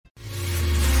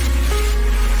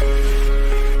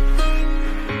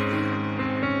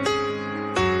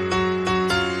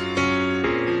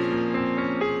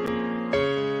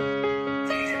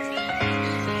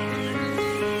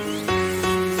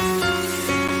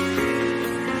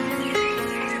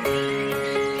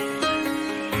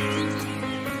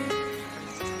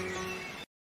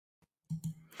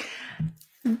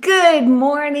Good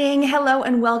morning. Hello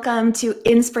and welcome to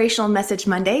Inspirational Message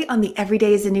Monday on the Every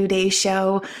Day is a New Day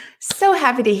show. So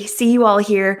happy to see you all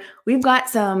here. We've got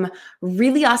some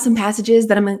really awesome passages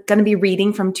that I'm going to be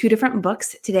reading from two different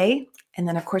books today. And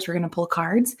then, of course, we're going to pull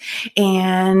cards.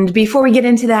 And before we get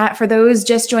into that, for those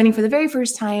just joining for the very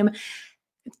first time,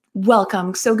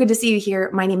 welcome. So good to see you here.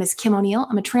 My name is Kim O'Neill.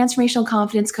 I'm a transformational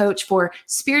confidence coach for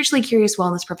spiritually curious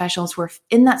wellness professionals who are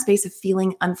in that space of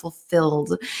feeling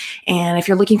unfulfilled. And if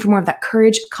you're looking for more of that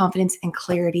courage, confidence, and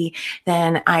clarity,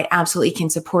 then I absolutely can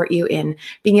support you in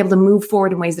being able to move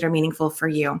forward in ways that are meaningful for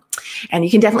you. And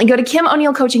you can definitely go to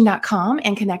KimO'NeillCoaching.com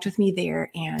and connect with me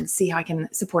there and see how I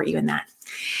can support you in that.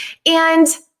 And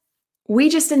we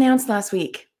just announced last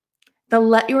week the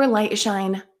Let Your Light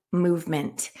Shine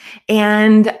movement.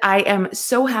 And I am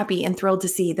so happy and thrilled to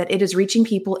see that it is reaching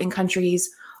people in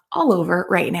countries all over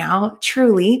right now,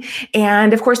 truly.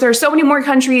 And of course, there are so many more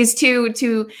countries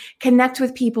to connect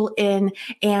with people in.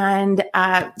 And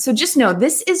so just know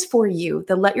this is for you,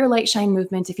 the Let Your Light Shine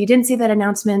movement. If you didn't see that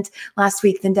announcement last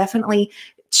week, then definitely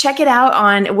check it out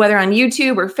on whether on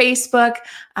YouTube or Facebook.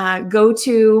 Go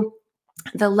to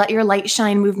the Let Your Light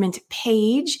Shine movement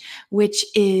page, which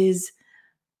is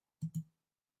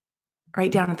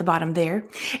right down at the bottom there.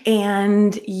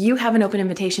 And you have an open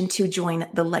invitation to join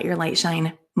the Let Your Light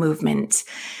Shine movement.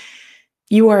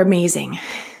 You are amazing.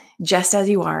 Just as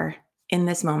you are in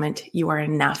this moment, you are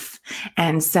enough.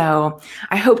 And so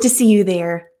I hope to see you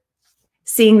there,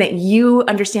 seeing that you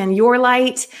understand your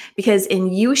light, because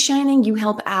in you shining, you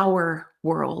help our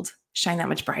world shine that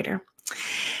much brighter.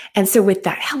 And so with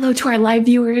that, hello to our live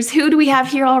viewers. Who do we have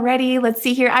here already? Let's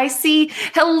see here. I see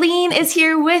Helene is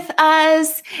here with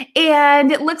us.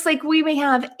 And it looks like we may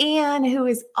have Anne, who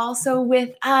is also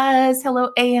with us.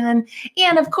 Hello, Anne.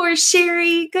 And of course,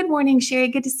 Sherry. Good morning, Sherry.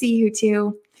 Good to see you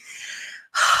too.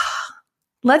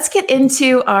 Let's get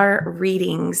into our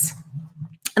readings.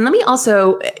 And let me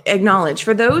also acknowledge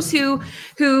for those who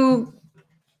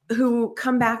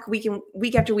come back week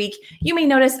after week, you may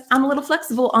notice I'm a little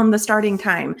flexible on the starting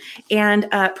time. And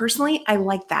personally, I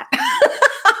like that.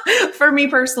 For me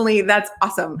personally, that's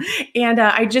awesome. And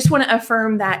I just want to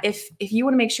affirm that if you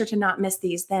want to make sure to not miss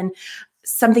these, then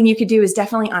something you could do is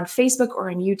definitely on Facebook or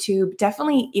on YouTube.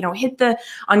 Definitely,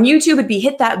 on YouTube, it'd be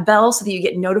hit that bell so that you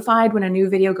get notified when a new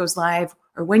video goes live,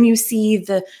 or when you see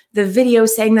the video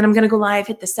saying that I'm going to go live,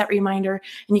 hit the set reminder.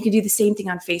 And you can do the same thing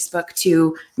on Facebook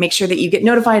to make sure that you get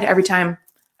notified every time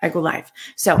I go live.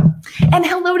 So, and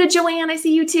hello to Joanne. I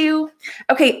see you too.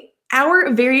 Okay.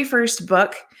 Our very first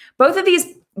book, both of these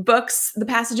books, the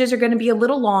passages are going to be a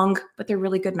little long, but they're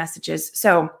really good messages.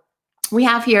 So we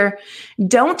have here,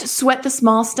 Don't Sweat the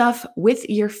Small Stuff with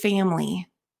Your Family.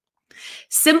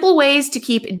 Simple ways to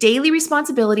keep daily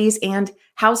responsibilities and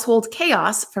household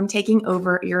chaos from taking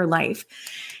over your life.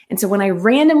 And so when I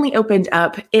randomly opened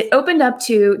up, it opened up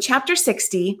to chapter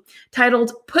 60,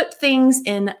 titled Put Things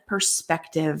in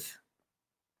Perspective.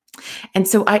 And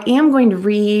so I am going to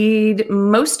read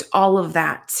most all of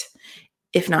that,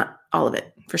 if not all of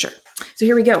it, for sure. So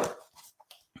here we go.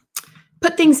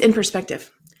 Put things in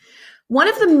perspective. One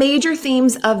of the major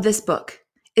themes of this book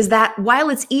is that while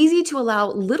it's easy to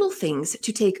allow little things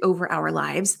to take over our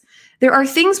lives, there are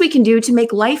things we can do to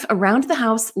make life around the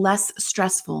house less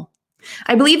stressful.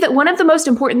 I believe that one of the most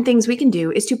important things we can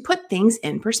do is to put things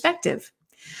in perspective.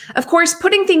 Of course,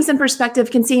 putting things in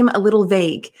perspective can seem a little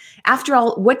vague. After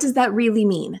all, what does that really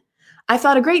mean? I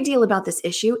thought a great deal about this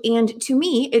issue, and to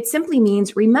me, it simply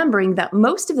means remembering that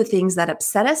most of the things that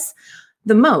upset us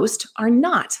the most are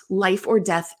not life or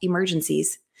death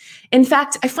emergencies. In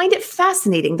fact, I find it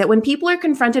fascinating that when people are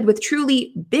confronted with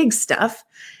truly big stuff,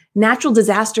 natural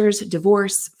disasters,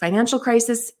 divorce, financial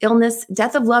crisis, illness,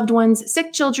 death of loved ones,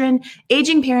 sick children,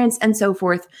 aging parents, and so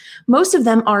forth, most of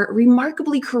them are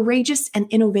remarkably courageous and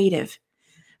innovative.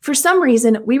 For some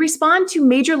reason, we respond to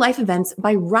major life events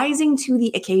by rising to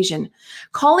the occasion,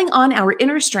 calling on our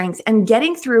inner strength and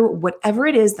getting through whatever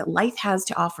it is that life has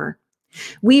to offer.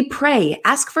 We pray,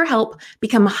 ask for help,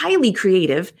 become highly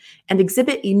creative, and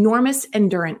exhibit enormous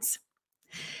endurance.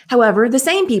 However, the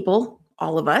same people,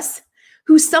 all of us,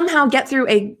 who somehow get through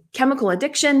a chemical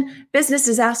addiction, business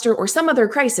disaster, or some other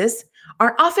crisis,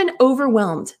 are often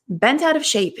overwhelmed, bent out of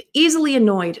shape, easily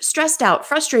annoyed, stressed out,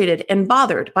 frustrated, and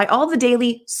bothered by all the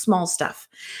daily small stuff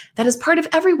that is part of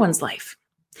everyone's life.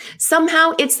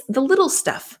 Somehow it's the little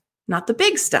stuff, not the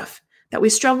big stuff, that we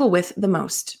struggle with the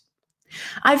most.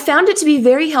 I've found it to be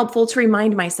very helpful to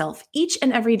remind myself each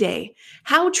and every day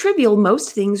how trivial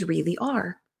most things really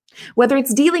are. Whether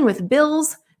it's dealing with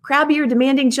bills, Crabby or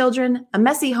demanding children, a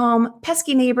messy home,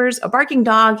 pesky neighbors, a barking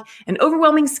dog, an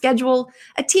overwhelming schedule,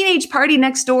 a teenage party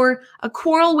next door, a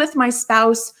quarrel with my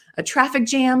spouse, a traffic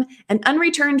jam, an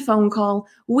unreturned phone call,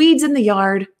 weeds in the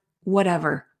yard,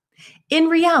 whatever. In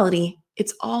reality,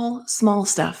 it's all small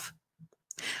stuff.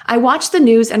 I watch the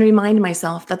news and remind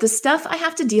myself that the stuff I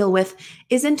have to deal with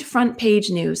isn't front page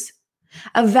news.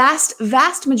 A vast,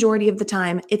 vast majority of the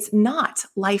time, it's not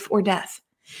life or death.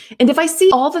 And if I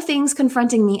see all the things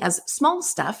confronting me as small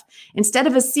stuff instead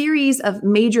of a series of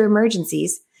major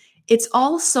emergencies, it's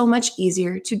all so much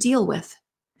easier to deal with.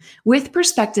 With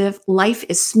perspective, life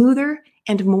is smoother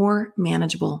and more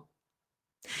manageable.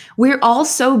 We're all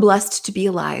so blessed to be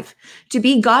alive, to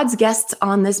be God's guests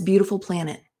on this beautiful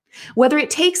planet. Whether it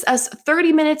takes us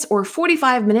 30 minutes or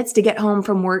 45 minutes to get home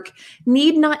from work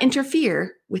need not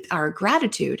interfere with our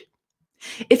gratitude.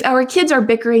 If our kids are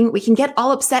bickering, we can get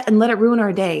all upset and let it ruin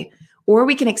our day, or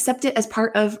we can accept it as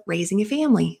part of raising a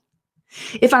family.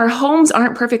 If our homes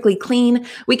aren't perfectly clean,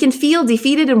 we can feel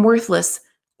defeated and worthless,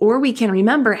 or we can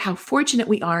remember how fortunate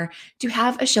we are to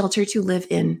have a shelter to live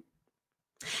in.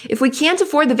 If we can't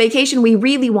afford the vacation we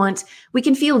really want, we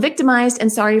can feel victimized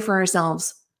and sorry for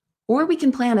ourselves, or we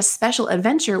can plan a special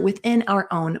adventure within our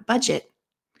own budget.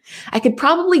 I could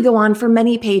probably go on for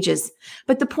many pages,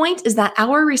 but the point is that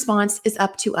our response is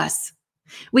up to us.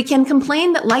 We can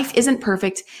complain that life isn't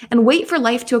perfect and wait for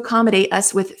life to accommodate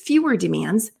us with fewer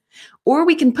demands, or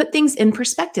we can put things in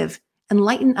perspective and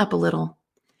lighten up a little.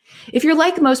 If you're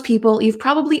like most people, you've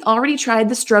probably already tried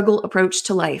the struggle approach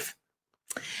to life.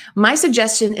 My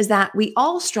suggestion is that we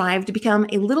all strive to become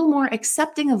a little more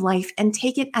accepting of life and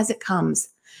take it as it comes.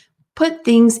 Put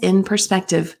things in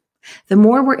perspective. The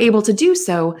more we're able to do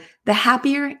so, the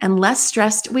happier and less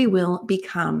stressed we will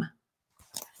become.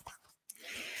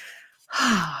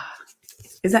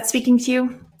 Is that speaking to you?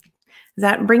 Does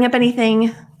that bring up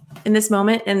anything in this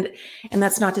moment? And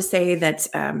that's not to say that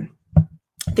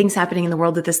things happening in the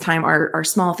world at this time are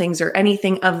small things or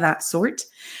anything of that sort,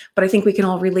 but I think we can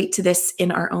all relate to this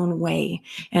in our own way.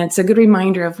 And it's a good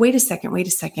reminder of, wait a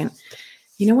second.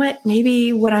 You know what?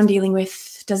 Maybe what I'm dealing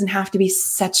with doesn't have to be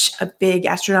such a big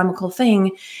astronomical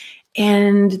thing.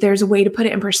 And there's a way to put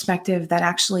it in perspective that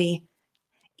actually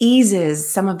eases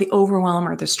some of the overwhelm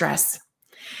or the stress.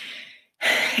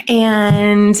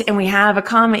 And we have a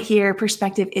comment here.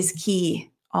 Perspective is key,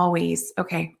 always.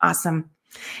 Okay, awesome.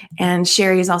 And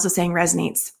Sherry is also saying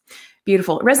resonates.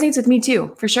 Beautiful. It resonates with me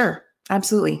too, for sure.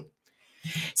 Absolutely.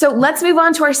 So let's move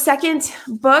on to our second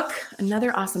book.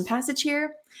 Another awesome passage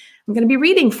here. I'm going to be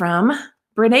reading from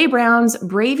Brené Brown's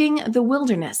Braving the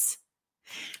Wilderness.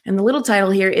 And the little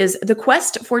title here is The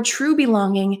Quest for True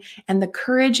Belonging and the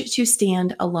Courage to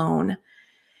Stand Alone.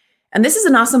 And this is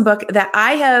an awesome book that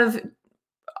I have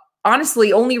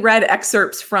honestly only read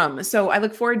excerpts from. So I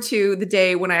look forward to the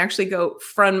day when I actually go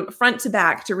from front to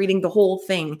back to reading the whole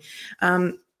thing.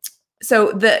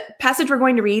 So the passage we're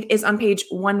going to read is on page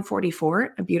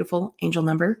 144, a beautiful angel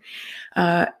number.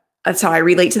 That's how I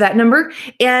relate to that number.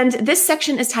 And this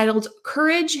section is titled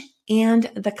Courage and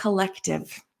the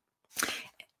Collective.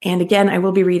 And again, I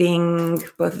will be reading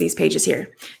both of these pages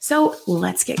here. So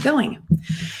let's get going.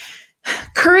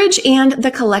 Courage and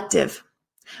the Collective.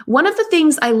 One of the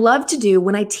things I love to do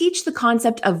when I teach the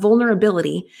concept of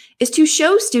vulnerability is to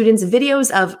show students videos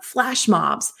of flash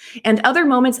mobs and other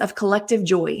moments of collective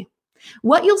joy.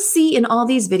 What you'll see in all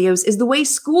these videos is the way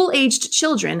school-aged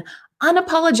children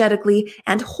unapologetically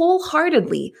and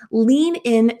wholeheartedly lean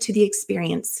into the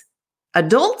experience.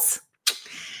 Adults?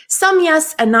 Some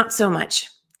yes and not so much.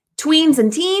 Tweens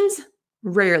and teens?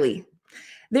 Rarely.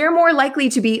 They're more likely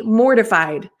to be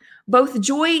mortified. Both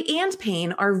joy and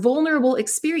pain are vulnerable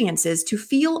experiences to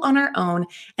feel on our own,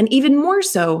 and even more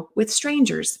so with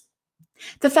strangers.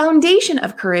 The foundation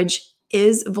of courage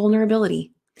is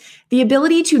vulnerability, the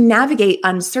ability to navigate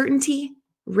uncertainty,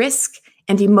 risk,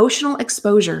 and emotional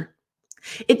exposure.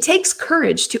 It takes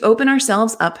courage to open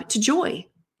ourselves up to joy.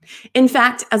 In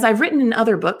fact, as I've written in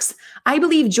other books, I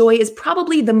believe joy is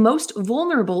probably the most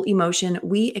vulnerable emotion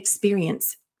we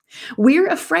experience. We're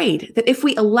afraid that if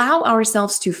we allow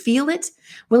ourselves to feel it,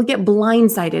 we'll get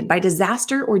blindsided by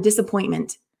disaster or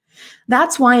disappointment.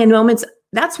 That's why in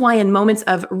moments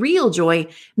of real joy,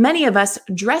 many of us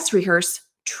dress rehearse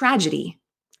tragedy.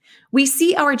 We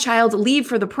see our child leave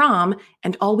for the prom,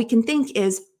 and all we can think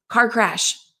is car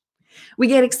crash. We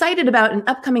get excited about an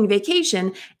upcoming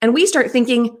vacation, and we start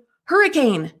thinking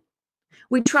hurricane.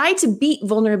 We try to beat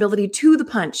vulnerability to the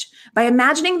punch by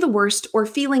imagining the worst or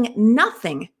feeling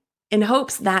nothing in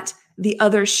hopes that the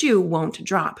other shoe won't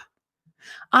drop.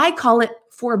 I call it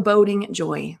foreboding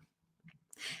joy.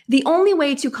 The only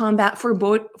way to combat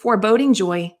foreboding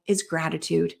joy is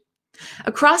gratitude.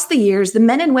 Across the years, the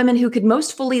men and women who could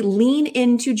most fully lean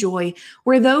into joy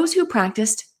were those who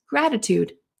practiced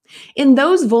gratitude. In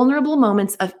those vulnerable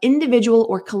moments of individual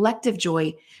or collective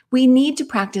joy, we need to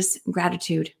practice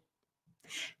gratitude.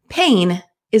 Pain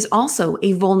is also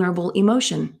a vulnerable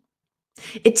emotion.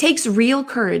 It takes real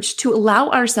courage to allow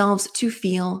ourselves to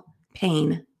feel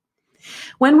pain.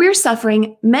 When we're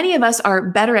suffering, many of us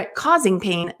are better at causing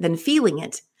pain than feeling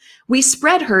it. We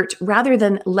spread hurt rather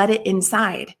than let it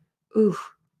inside. Ooh.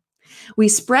 We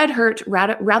spread hurt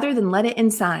rather than let it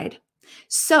inside.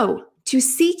 So, to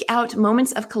seek out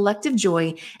moments of collective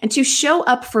joy and to show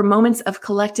up for moments of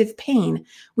collective pain,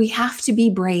 we have to be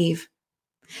brave.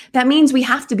 That means we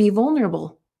have to be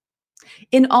vulnerable.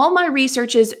 In all my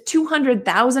research's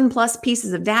 200,000 plus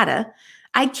pieces of data,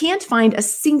 I can't find a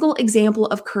single example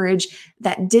of courage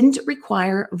that didn't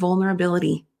require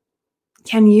vulnerability.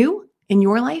 Can you in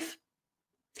your life?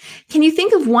 Can you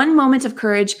think of one moment of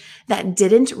courage that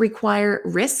didn't require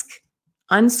risk,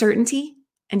 uncertainty,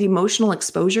 and emotional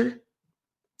exposure?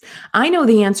 I know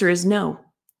the answer is no.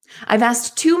 I've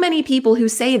asked too many people who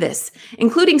say this,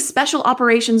 including special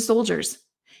operations soldiers.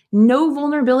 No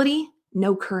vulnerability,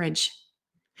 no courage.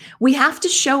 We have to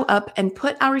show up and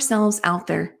put ourselves out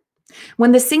there.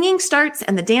 When the singing starts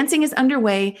and the dancing is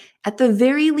underway, at the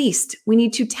very least, we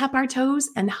need to tap our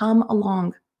toes and hum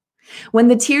along. When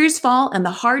the tears fall and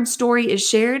the hard story is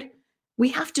shared, we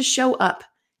have to show up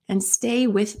and stay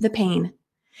with the pain.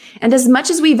 And as much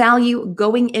as we value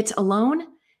going it alone,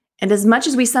 and as much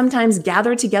as we sometimes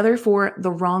gather together for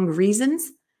the wrong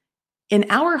reasons, in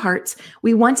our hearts,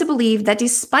 we want to believe that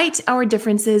despite our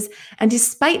differences and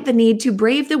despite the need to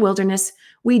brave the wilderness,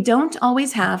 we don't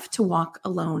always have to walk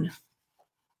alone.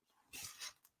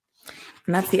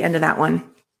 And that's the end of that one.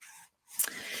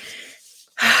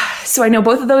 So I know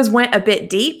both of those went a bit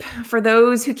deep. For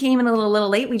those who came in a little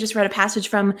late, we just read a passage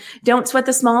from Don't Sweat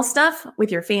the Small Stuff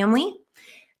with Your Family,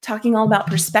 talking all about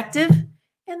perspective.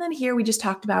 And then here we just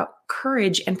talked about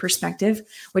courage and perspective,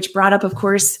 which brought up, of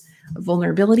course,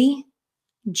 vulnerability,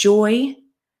 joy,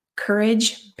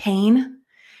 courage, pain,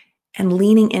 and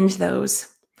leaning into those,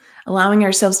 allowing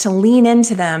ourselves to lean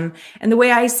into them. And the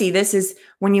way I see this is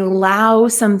when you allow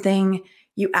something,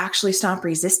 you actually stop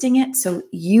resisting it so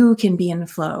you can be in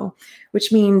flow,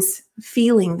 which means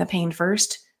feeling the pain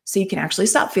first so you can actually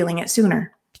stop feeling it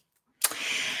sooner.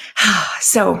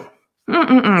 So,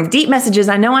 deep messages.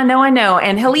 I know.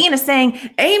 And Helene is saying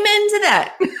amen to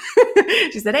that.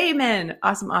 She said amen.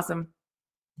 Awesome.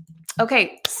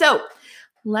 Okay, so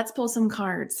let's pull some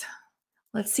cards.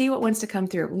 Let's see what wants to come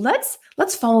through. Let's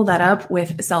follow that up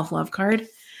with a self-love card.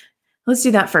 Let's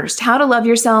do that first. How to Love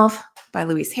Yourself by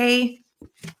Louise Hay.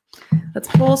 Let's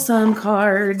pull some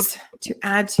cards to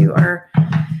add to our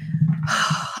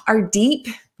deep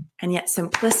and yet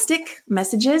simplistic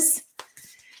messages.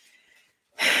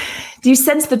 Do you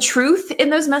sense the truth in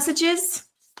those messages?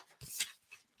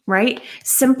 Right?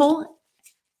 Simple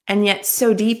and yet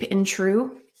so deep and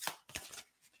true.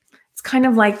 It's kind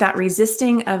of like that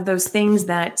resisting of those things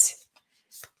that,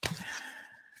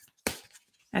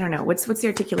 I don't know, what's the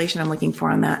articulation I'm looking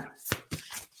for on that?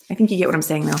 I think you get what I'm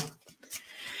saying though.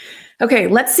 Okay,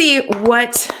 let's see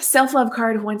what self-love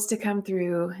card wants to come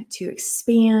through to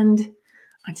expand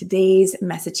on today's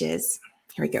messages.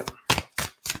 Here we go.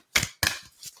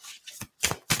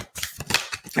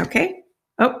 Okay.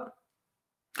 Oh,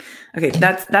 okay.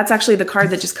 That's actually the card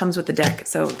that just comes with the deck.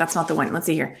 So that's not the one. Let's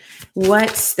see here.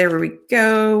 There we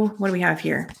go. What do we have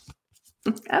here?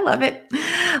 I love it.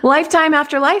 Lifetime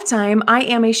after lifetime, I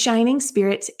am a shining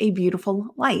spirit, a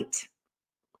beautiful light.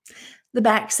 The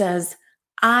back says,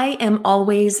 I am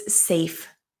always safe.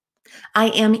 I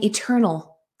am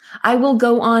eternal. I will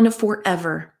go on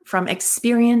forever from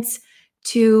experience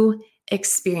to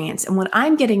experience. And what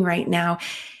I'm getting right now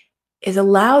is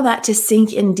allow that to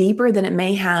sink in deeper than it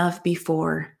may have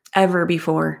before, ever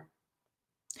before.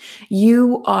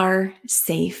 You are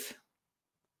safe.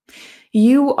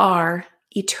 You are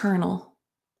eternal.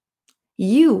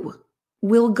 You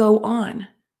will go on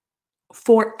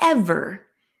forever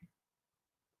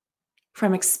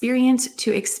from experience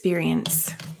to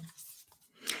experience.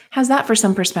 How's that for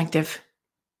some perspective?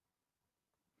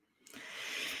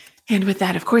 And with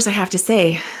that, of course, I have to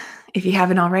say, if you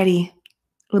haven't already,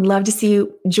 would love to see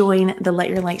you join the Let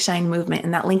Your Light Shine movement.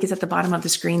 And that link is at the bottom of the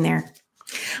screen there.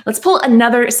 Let's pull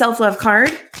another self-love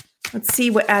card. Let's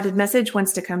see what added message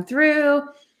wants to come through.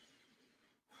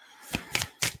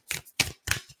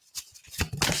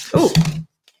 Oh,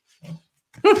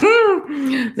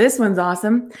 this one's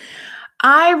awesome.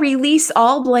 I release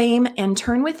all blame and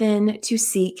turn within to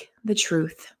seek the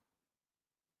truth.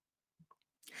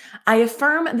 I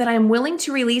affirm that I am willing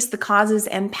to release the causes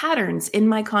and patterns in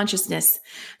my consciousness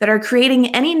that are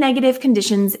creating any negative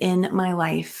conditions in my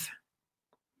life.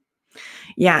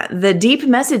 Yeah, the deep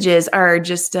messages are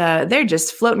just, they're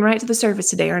just floating right to the surface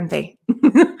today, aren't they?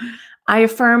 I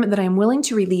affirm that I am willing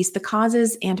to release the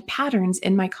causes and patterns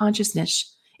in my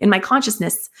consciousness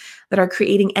that are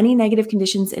creating any negative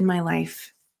conditions in my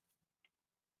life.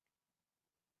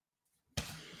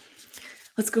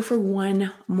 Let's go for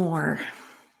one more.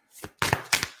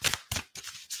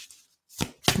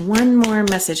 One more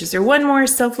message. Is there one more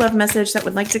self-love message that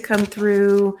would like to come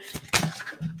through?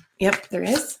 Yep, there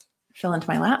is. Fill into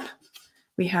my lap.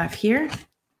 We have here.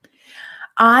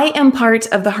 I am part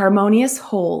of the harmonious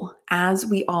whole, as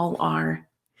we all are.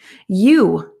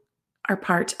 You are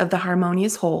part of the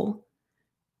harmonious whole,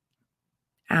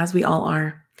 as we all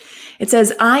are. It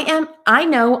says, I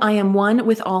know I am one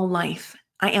with all life.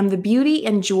 I am the beauty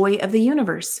and joy of the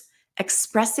universe,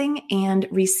 expressing and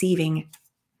receiving.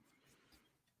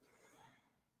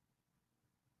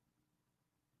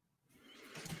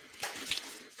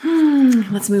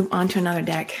 Let's move on to another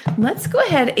deck. Let's go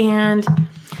ahead and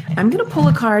I'm going to pull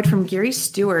a card from Gary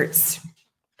Stewart's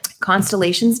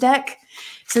Constellations deck.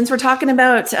 Since we're talking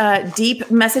about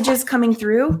deep messages coming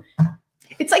through,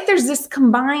 it's like there's this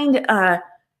combined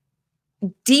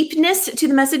deepness to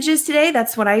the messages today.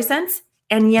 That's what I sense.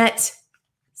 And yet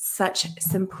such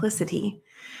simplicity.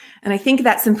 And I think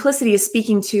that simplicity is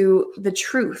speaking to the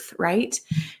truth, right?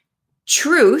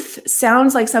 Truth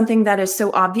sounds like something that is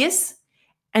so obvious.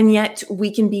 And yet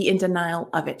we can be in denial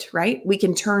of it, right? We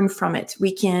can turn from it.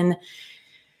 We can,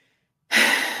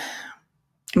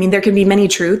 there can be many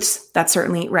truths. That's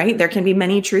certainly right. There can be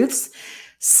many truths.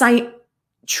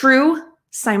 True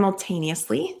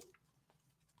simultaneously.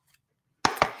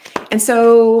 And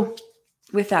so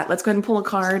with that, let's go ahead and pull a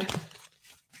card.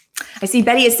 I see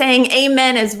Betty is saying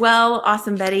amen as well.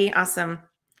 Awesome, Betty. Awesome.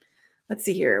 Let's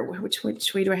see here. Which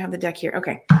way do I have the deck here?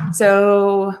 Okay.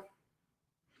 So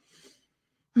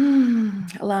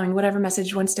allowing whatever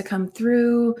message wants to come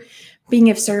through, being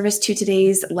of service to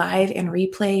today's live and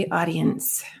replay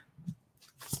audience.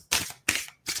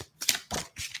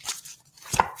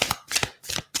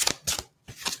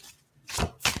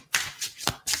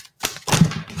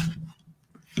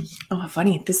 Oh,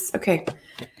 funny. Okay.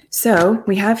 So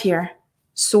we have here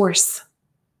source.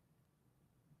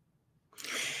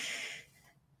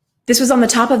 This was on the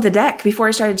top of the deck before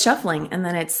I started shuffling, and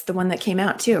then it's the one that came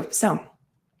out too. So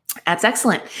that's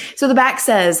excellent. So the back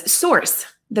says source,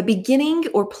 the beginning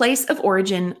or place of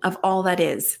origin of all that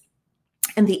is.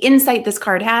 And the insight this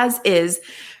card has is,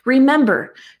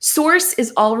 remember, source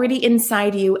is already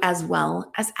inside you as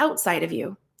well as outside of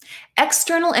you.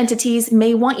 External entities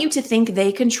may want you to think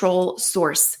they control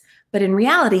source, but in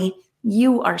reality,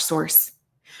 you are source.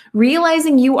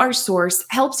 Realizing you are source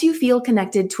helps you feel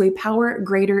connected to a power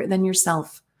greater than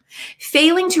yourself.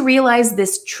 Failing to realize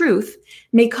this truth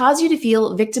may cause you to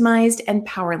feel victimized and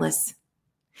powerless.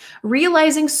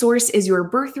 Realizing source is your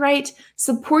birthright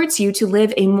supports you to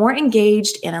live a more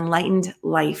engaged and enlightened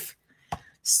life.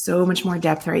 So much more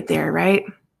depth right there, right?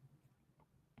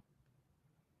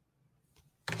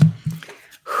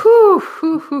 Whew,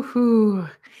 whew, whew, whew.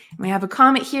 We have a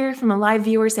comment here from a live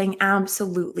viewer saying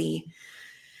absolutely.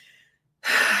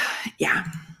 Yeah.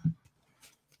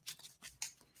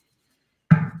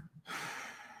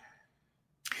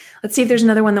 Let's see if there's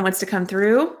another one that wants to come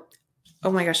through.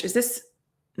 Oh my gosh, is this?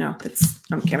 No, that's,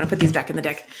 okay, I'm going to put these back in the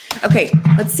deck. Okay,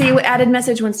 let's see what added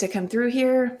message wants to come through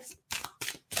here.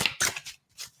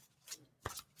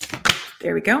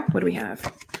 There we go. What do we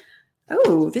have?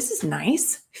 Oh, this is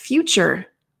nice. Future.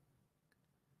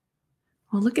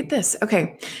 Well, look at this.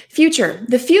 Okay, future.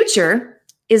 The future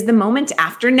is the moment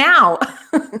after now.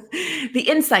 The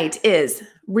insight is,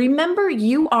 remember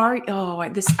you are,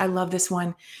 I love this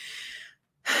one.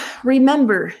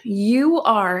 Remember, you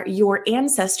are your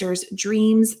ancestors'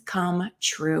 dreams come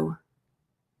true.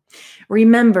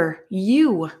 Remember,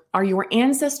 you are your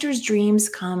ancestors' dreams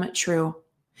come true.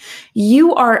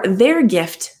 You are their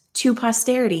gift to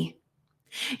posterity.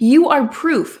 You are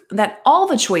proof that all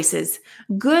the choices,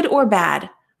 good or bad,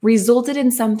 resulted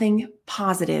in something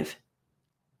positive.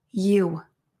 You.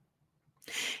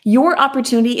 Your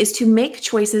opportunity is to make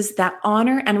choices that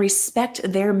honor and respect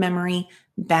their memory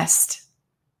best.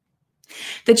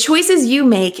 The choices you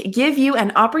make give you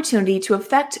an opportunity to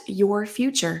affect your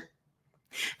future.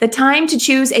 The time to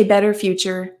choose a better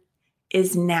future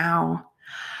is now.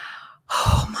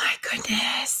 Oh my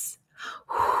goodness.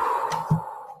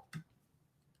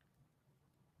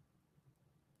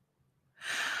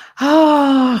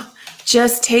 Oh,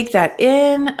 Just take that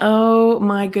in. Oh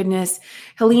my goodness.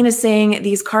 Helene is saying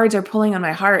these cards are pulling on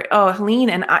my heart. Oh, Helene,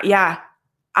 and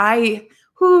I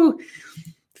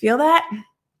feel that.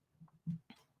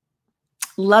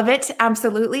 Love it.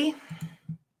 Absolutely.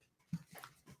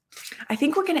 I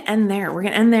think we're going to end there. We're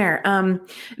going to end there.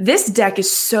 This deck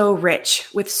is so rich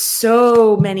with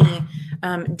so many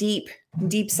deep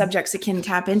subjects it can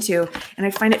tap into. And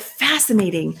I find it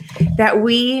fascinating that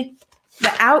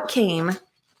out came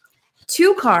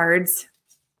 2 cards.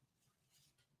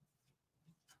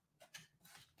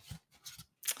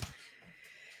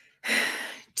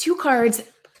 Two cards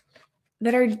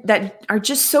that are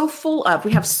just so full of,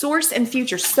 we have source and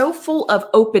future, so full of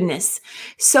openness,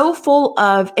 so full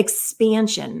of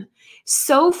expansion,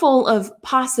 so full of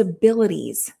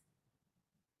possibilities.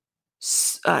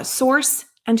 Source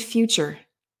and future,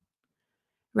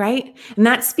 right? And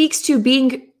that speaks to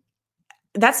being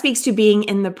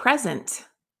in the present,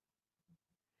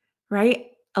 right?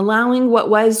 Allowing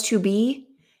what was to be,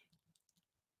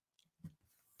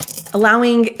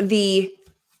 allowing the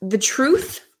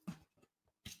truth.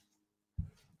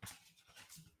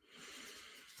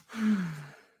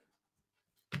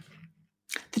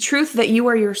 The truth that you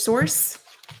are your source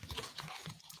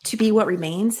to be what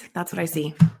remains. That's what I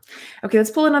see. Okay, let's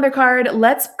pull another card.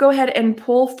 Let's go ahead and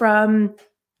pull from,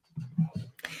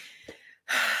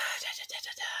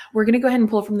 we're going to go ahead and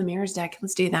pull from the Mirrors deck.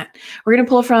 Let's do that. We're going to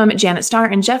pull from Janet Starr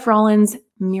and Jeff Rollins'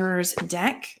 Mirrors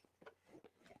deck.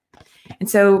 And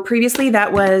so previously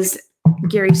that was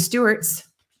Gary Stewart's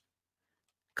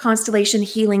Constellation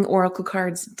Healing Oracle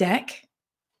Cards deck.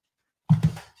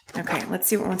 Okay, let's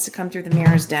see what wants to come through the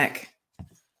Mirrors deck.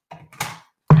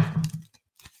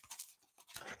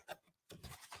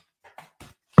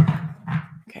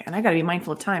 Okay, and I got to be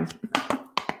mindful of time.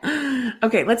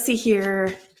 Okay, let's see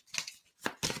here.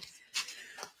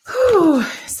 Whew,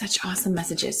 such awesome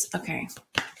messages. Okay.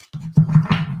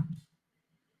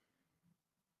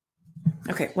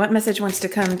 Okay, what message wants to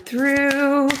come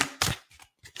through?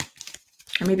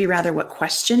 Or maybe rather, what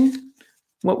question?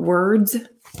 What words?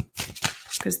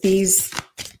 Because these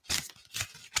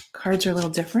cards are a little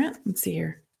different. Let's see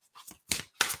here.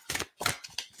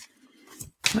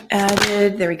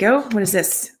 Added, there we go. What is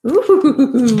this?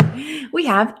 Ooh, we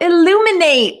have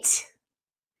illuminate.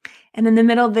 And in the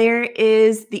middle there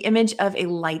is the image of a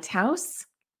lighthouse.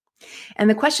 And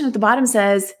the question at the bottom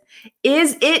says,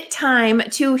 is it time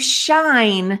to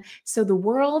shine so the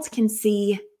world can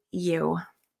see you?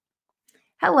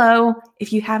 Hello.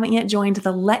 If you haven't yet joined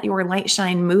the Let Your Light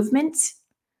Shine movement,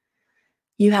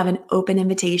 you have an open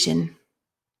invitation.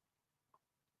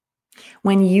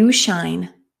 When you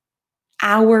shine,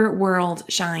 our world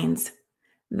shines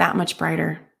that much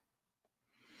brighter.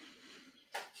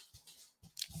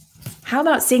 How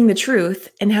about seeing the truth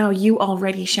in how you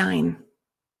already shine?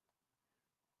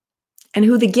 And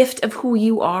who the gift of who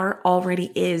you are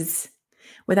already is,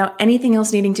 without anything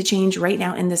else needing to change right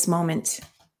now in this moment.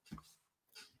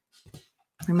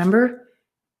 Remember,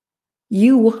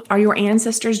 you are your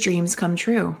ancestors' dreams come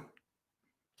true,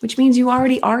 which means you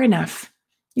already are enough.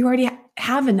 You already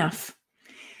have enough.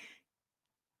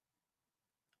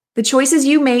 The choices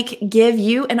you make give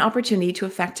you an opportunity to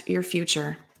affect your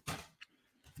future.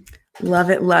 Love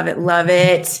it, love it, love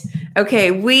it.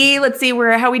 Okay, let's see, how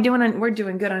are we doing? We're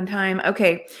doing good on time.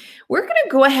 Okay, we're going to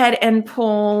go ahead and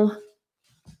pull,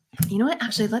 you know what?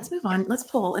 Actually, let's move on. Let's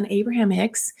pull an Abraham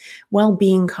Hicks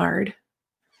well-being card.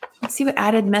 Let's see what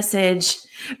added message.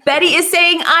 Betty is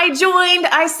saying, I joined.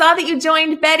 I saw that you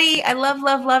joined, Betty. I love,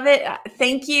 love, love it.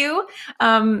 Thank you.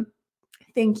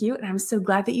 Thank you. And I'm so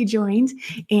glad that you joined.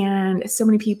 And so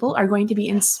many people are going to be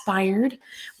inspired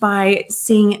by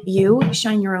seeing you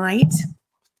shine your light.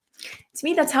 To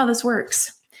me, that's how this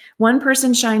works. One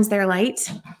person shines their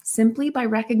light simply by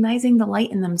recognizing the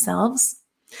light in themselves,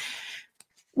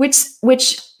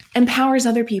 which empowers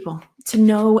other people to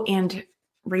know and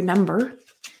remember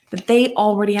that they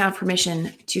already have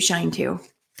permission to shine too,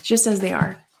 just as they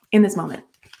are in this moment.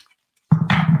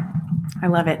 I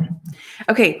love it.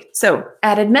 Okay, so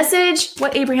added message.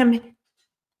 What Abraham?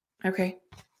 Okay.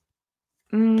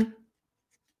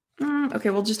 Okay,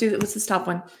 we'll just do that. What's this top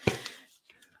one?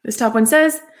 This top one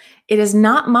says, it is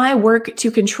not my work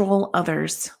to control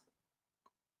others.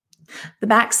 The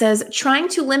back says, trying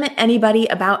to limit anybody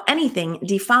about anything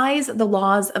defies the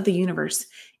laws of the universe.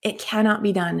 It cannot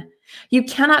be done. You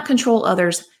cannot control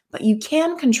others, but you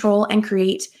can control and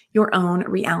create your own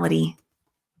reality.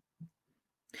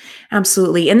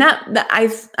 Absolutely. And that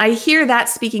I hear that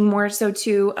speaking more so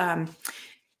to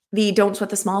the Don't Sweat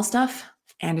the Small Stuff,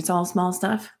 and It's All Small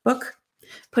Stuff book,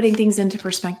 putting things into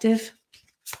perspective.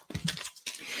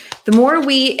 The more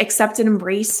we accept and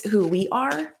embrace who we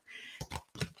are,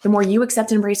 the more you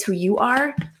accept and embrace who you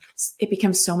are, it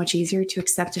becomes so much easier to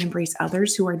accept and embrace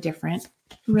others who are different.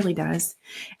 It really does.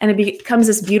 And it becomes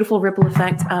this beautiful ripple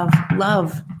effect of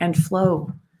love and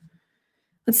flow.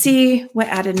 Let's see what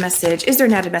added message. Is there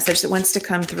an added message that wants to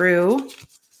come through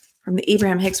from the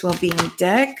Abraham Hicks Wellbeing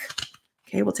deck?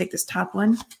 Okay, we'll take this top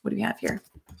one. What do we have here?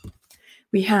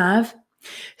 We have,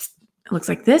 it looks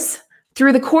like this.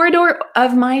 Through the corridor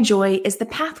of my joy is the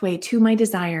pathway to my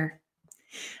desire.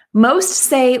 Most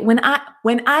say, when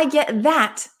I get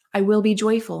that, I will be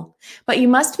joyful. But you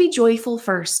must be joyful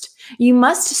first. You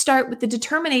must start with the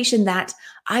determination that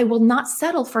I will not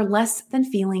settle for less than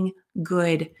feeling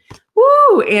good.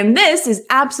 Woo! And this is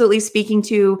absolutely speaking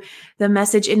to the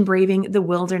message in Braving the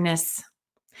Wilderness.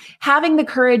 Having the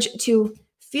courage to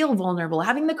feel vulnerable,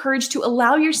 having the courage to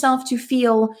allow yourself to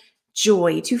feel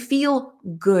joy, to feel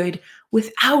good,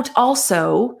 without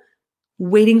also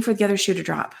waiting for the other shoe to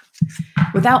drop,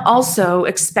 without also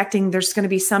expecting there's going to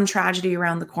be some tragedy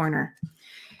around the corner.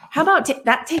 How about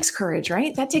that takes courage,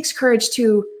 right? That takes courage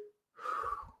to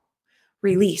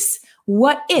release.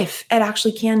 What if it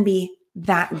actually can be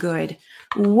that good?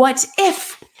 What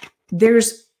if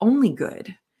there's only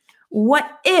good?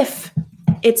 What if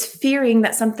it's fearing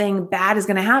that something bad is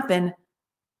going to happen?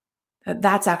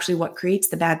 That's actually what creates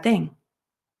the bad thing.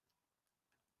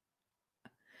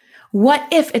 What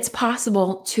if it's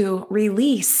possible to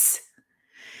release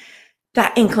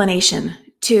that inclination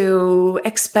to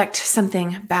expect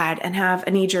something bad and have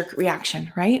a knee-jerk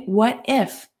reaction, right? What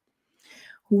if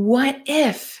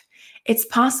it's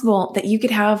possible that you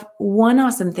could have one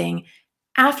awesome thing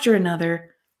after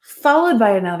another, followed by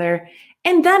another,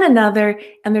 and then another,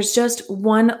 and there's just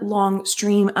one long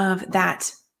stream of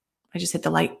that. I just hit the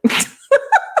light.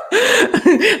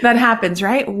 That happens,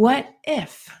 right? What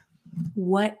if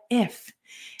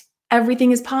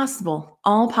everything is possible?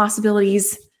 All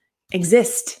possibilities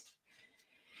exist.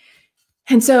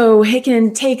 And so it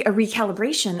can take a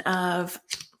recalibration of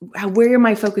where am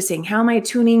I focusing? How am I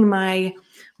tuning my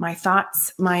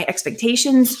thoughts, my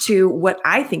expectations to what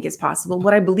I think is possible,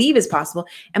 what I believe is possible?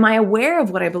 Am I aware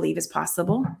of what I believe is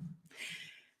possible?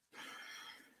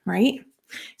 Right?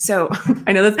 So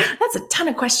I know that's a ton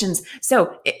of questions.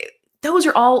 So those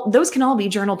can all be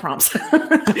journal prompts.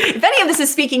 If any of this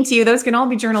is speaking to you, those can all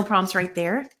be journal prompts right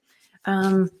there.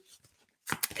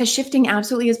 Because shifting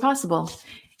absolutely is possible.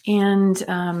 And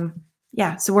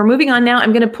so we're moving on now.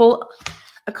 I'm going to pull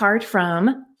a card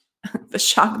from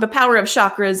the Power of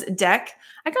Chakras deck.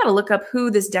 I got to look up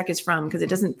who this deck is from because it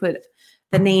doesn't put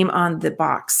the name on the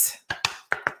box.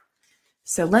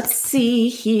 So let's see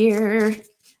here.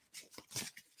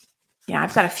 Yeah,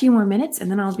 I've got a few more minutes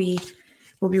and then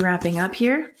we'll be wrapping up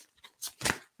here.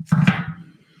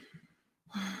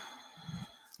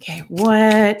 Okay,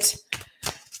 what?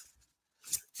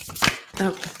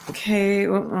 Okay,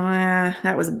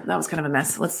 that was kind of a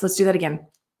mess. Let's do that again.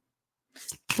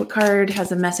 What card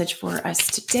has a message for us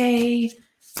today?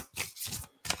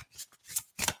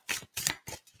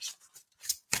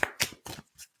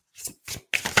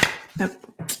 Nope.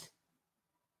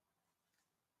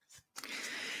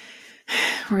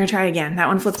 We're going to try again. That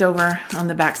one flipped over on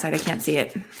the back side. I can't see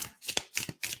it.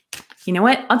 You know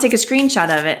what? I'll take a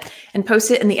screenshot of it and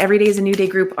post it in the Every Day is a New Day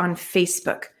group on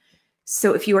Facebook.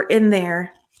 So if you are in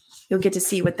there, you'll get to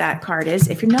see what that card is.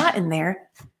 If you're not in there,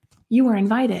 you are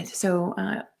invited. So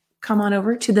come on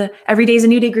over to the Every Day is a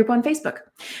New Day group on Facebook.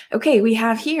 Okay, we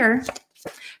have here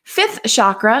 5th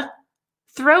chakra,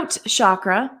 throat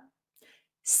chakra,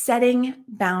 setting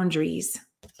boundaries.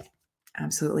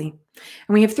 Absolutely.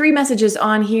 And we have 3 messages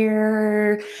on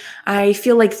here. I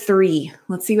feel like 3.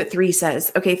 Let's see what 3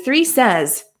 says. Okay, 3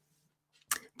 says,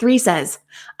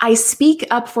 I speak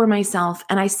up for myself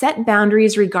and I set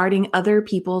boundaries regarding other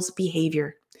people's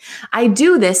behavior. I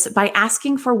do this by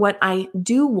asking for what I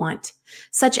do want,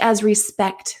 such as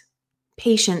respect,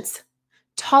 patience,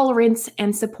 tolerance,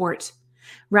 and support,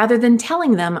 rather than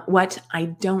telling them what I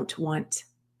don't want.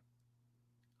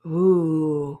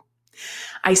 Ooh.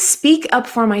 I speak up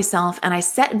for myself and I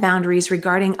set boundaries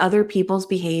regarding other people's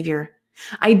behavior.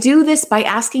 I do this by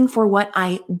asking for what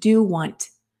I do want,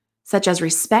 such as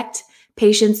respect,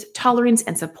 patience, tolerance,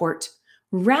 and support,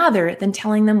 rather than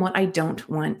telling them what I don't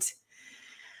want.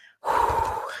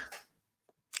 Whew.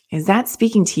 Is that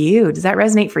speaking to you? Does that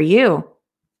resonate for you?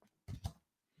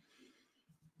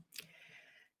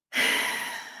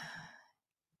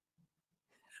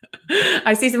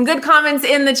 I see some good comments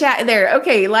in the chat there.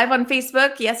 Okay, live on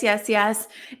Facebook. Yes, yes, yes.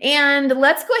 And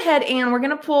let's go ahead and we're going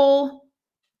to pull.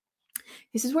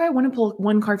 This is where I want to pull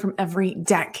one card from every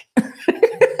deck.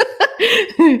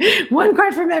 One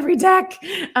card from every deck.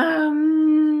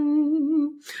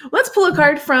 Let's pull a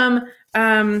card from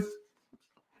Brendon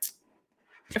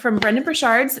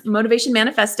Burchard's Motivation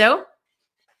Manifesto.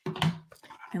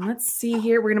 And let's see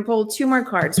here. We're going to pull 2 more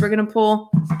cards. We're going to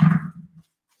pull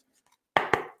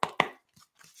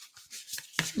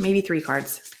maybe 3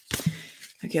 cards.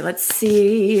 Okay, let's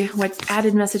see what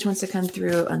added message wants to come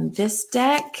through on this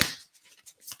deck.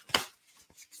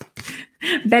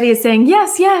 Betty is saying,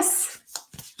 yes, yes.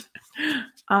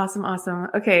 Awesome, awesome.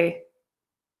 Okay,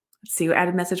 let's see what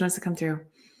added message wants to come through.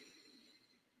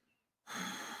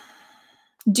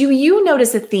 Do you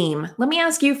notice a theme? Let me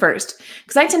ask you first,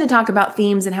 because I tend to talk about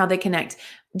themes and how they connect.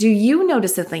 Do you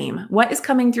notice a theme? What is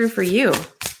coming through for you?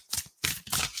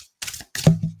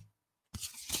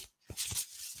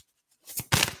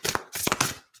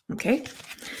 Okay,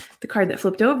 the card that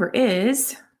flipped over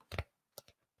is,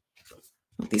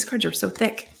 oh, these cards are so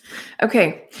thick.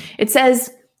 Okay, it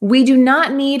says, we do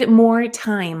not need more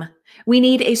time. We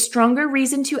need a stronger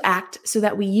reason to act so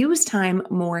that we use time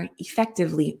more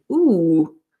effectively.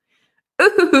 Ooh.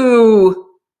 Ooh.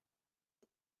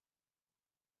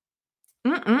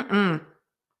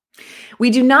 We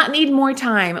do not need more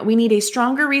time. We need a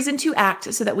stronger reason to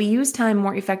act so that we use time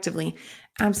more effectively.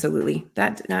 Absolutely.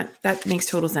 That makes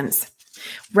total sense.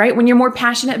 Right? When you're more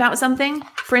passionate about something,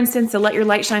 for instance, the Let Your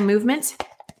Light Shine movement,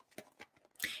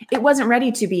 it wasn't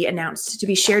ready to be announced, to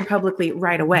be shared publicly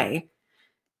right away.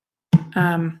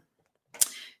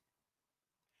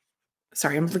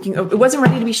 Sorry, I'm looking. Oh, it wasn't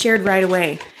ready to be shared right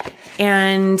away.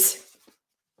 And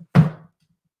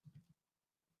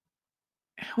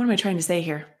what am I trying to say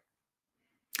here?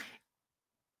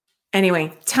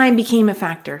 Anyway, time became a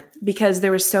factor because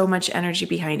there was so much energy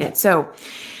behind it. So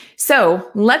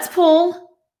let's pull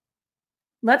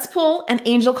an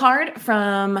angel card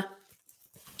from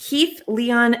Keith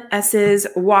Leon S's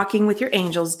Walking with Your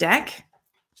Angels deck.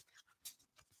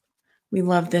 We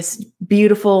love this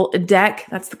beautiful deck.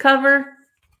 That's the cover.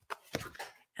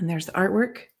 And there's the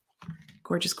artwork.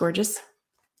 Gorgeous, gorgeous.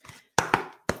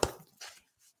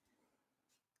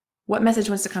 What message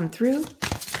wants to come through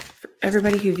for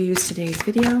everybody who views today's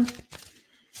video?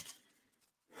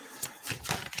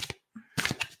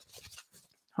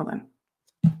 Hold on.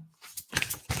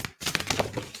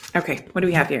 Okay, what do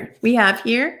we have here? We have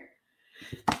here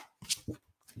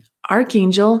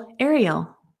Archangel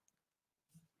Ariel.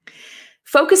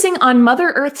 Focusing on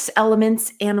Mother Earth's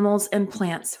elements, animals, and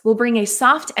plants will bring a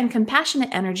soft and compassionate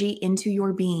energy into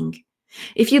your being.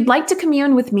 If you'd like to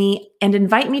commune with me and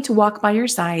invite me to walk by your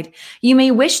side, you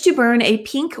may wish to burn a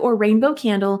pink or rainbow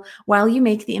candle while you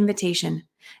make the invitation.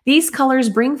 These colors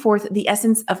bring forth the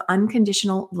essence of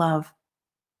unconditional love.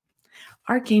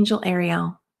 Archangel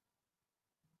Ariel.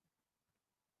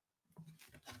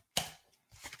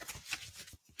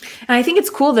 And I think it's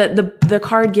cool that the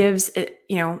card gives,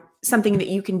 something that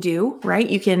you can do, right?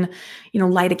 You can,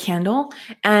 light a candle.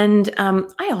 And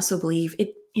I also believe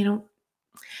it,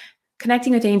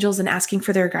 connecting with angels and asking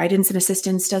for their guidance and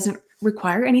assistance doesn't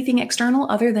require anything external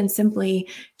other than simply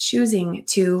choosing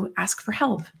to ask for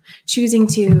help, choosing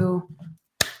to,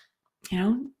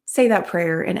 say that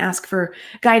prayer and ask for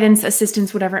guidance,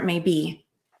 assistance, whatever it may be.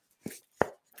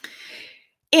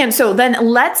 And so then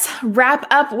let's wrap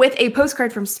up with a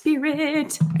postcard from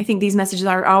Spirit. I think these messages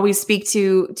always speak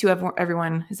to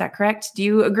everyone. Is that correct? Do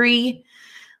you agree?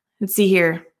 Let's see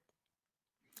here.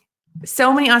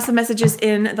 So many awesome messages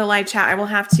in the live chat. I will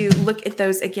have to look at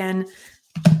those again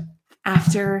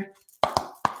after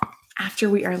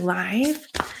we are live.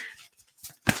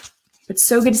 It's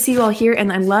so good to see you all here.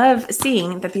 And I love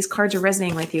seeing that these cards are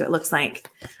resonating with you, it looks like.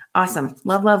 Awesome.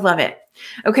 Love, love, love it.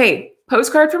 Okay.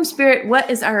 Postcard from Spirit. What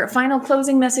is our final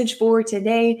closing message for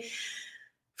today?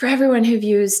 For everyone who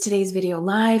views today's video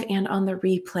live and on the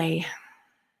replay.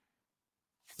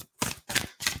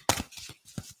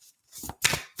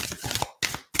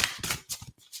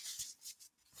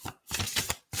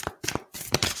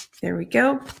 There we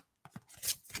go.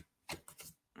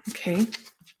 Okay.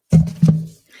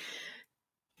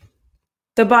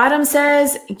 The bottom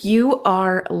says, you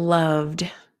are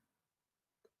loved.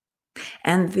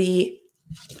 And the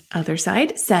other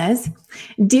side says,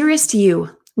 dearest you,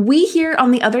 we here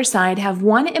on the other side have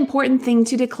one important thing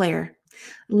to declare.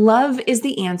 Love is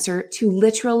the answer to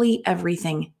literally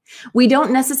everything. We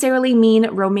don't necessarily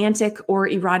mean romantic or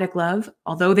erotic love,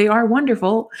 although they are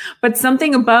wonderful, but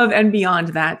something above and beyond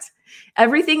that.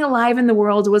 Everything alive in the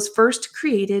world was first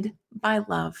created by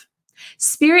love.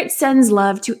 Spirit sends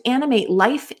love to animate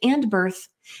life and birth.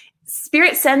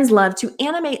 Spirit sends love to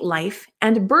animate life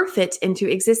and birth it into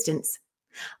existence.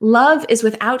 Love is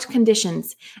without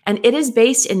conditions, and it is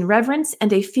based in reverence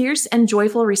and a fierce and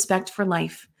joyful respect for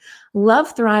life.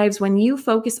 Love thrives when you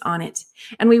focus on it,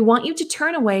 and we want you to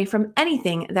turn away from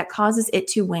anything that causes it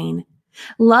to wane.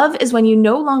 Love is when you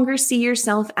no longer see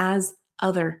yourself as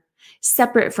other,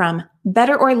 separate from,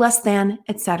 better or less than,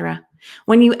 etc.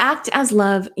 When you act as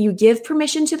love, you give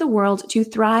permission to the world to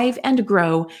thrive and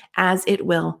grow as it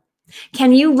will.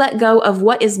 Can you let go of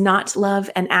what is not love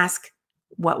and ask,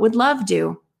 what would love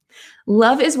do?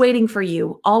 Love is waiting for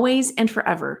you, always and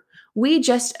forever. We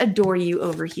just adore you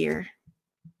over here.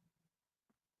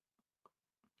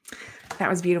 That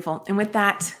was beautiful. And with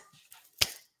that,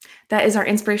 that is our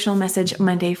inspirational message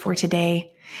Monday for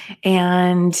today.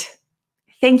 And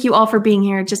thank you all for being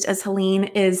here. Just as Helene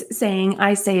is saying,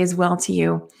 I say as well to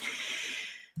you.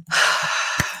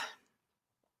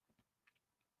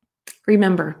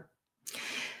 Remember,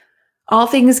 all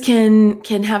things can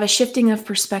have a shifting of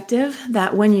perspective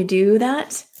that when you do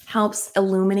that helps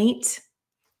illuminate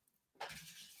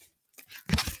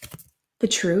the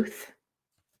truth,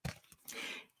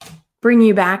 bring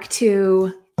you back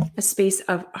to a space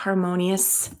of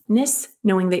harmoniousness,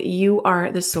 knowing that you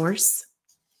are the source.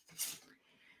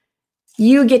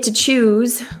 You get to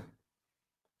choose.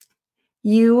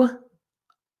 You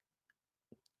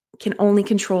can only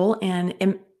control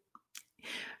and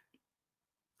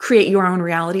create your own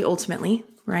reality ultimately,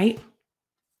 right?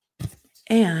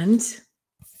 And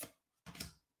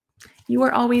you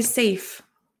are always safe.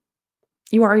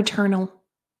 You are eternal.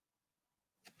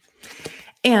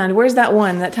 And where's that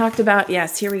one that talked about,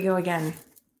 yes, here we go again.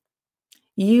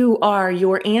 You are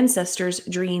your ancestors'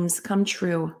 dreams come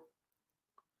true.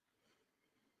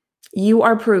 You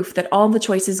are proof that all the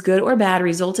choices, good or bad,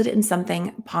 resulted in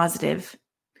something positive.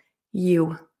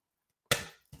 You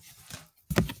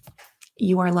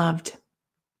are loved.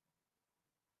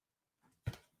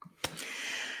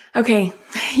 Okay,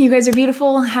 you guys are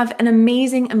beautiful. Have an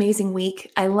amazing, amazing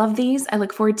week. I love these. I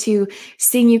look forward to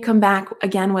seeing you come back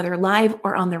again, whether live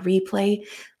or on the replay.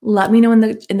 Let me know in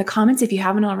the comments if you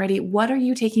haven't already. What are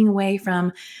you taking away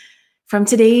from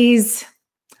today's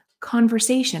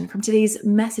conversation, from today's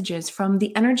messages, from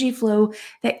the energy flow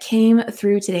that came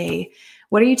through today?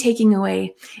 What are you taking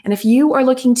away? And if you are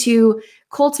looking to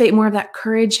cultivate more of that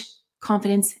courage,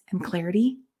 confidence, and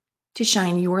clarity to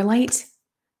shine your light,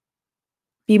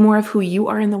 be more of who you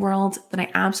are in the world, then I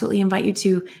absolutely invite you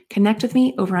to connect with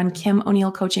me over on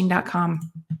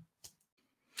KimO'NeillCoaching.com.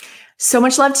 So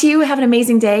much love to you. Have an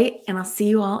amazing day, and I'll see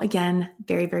you all again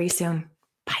very, very soon.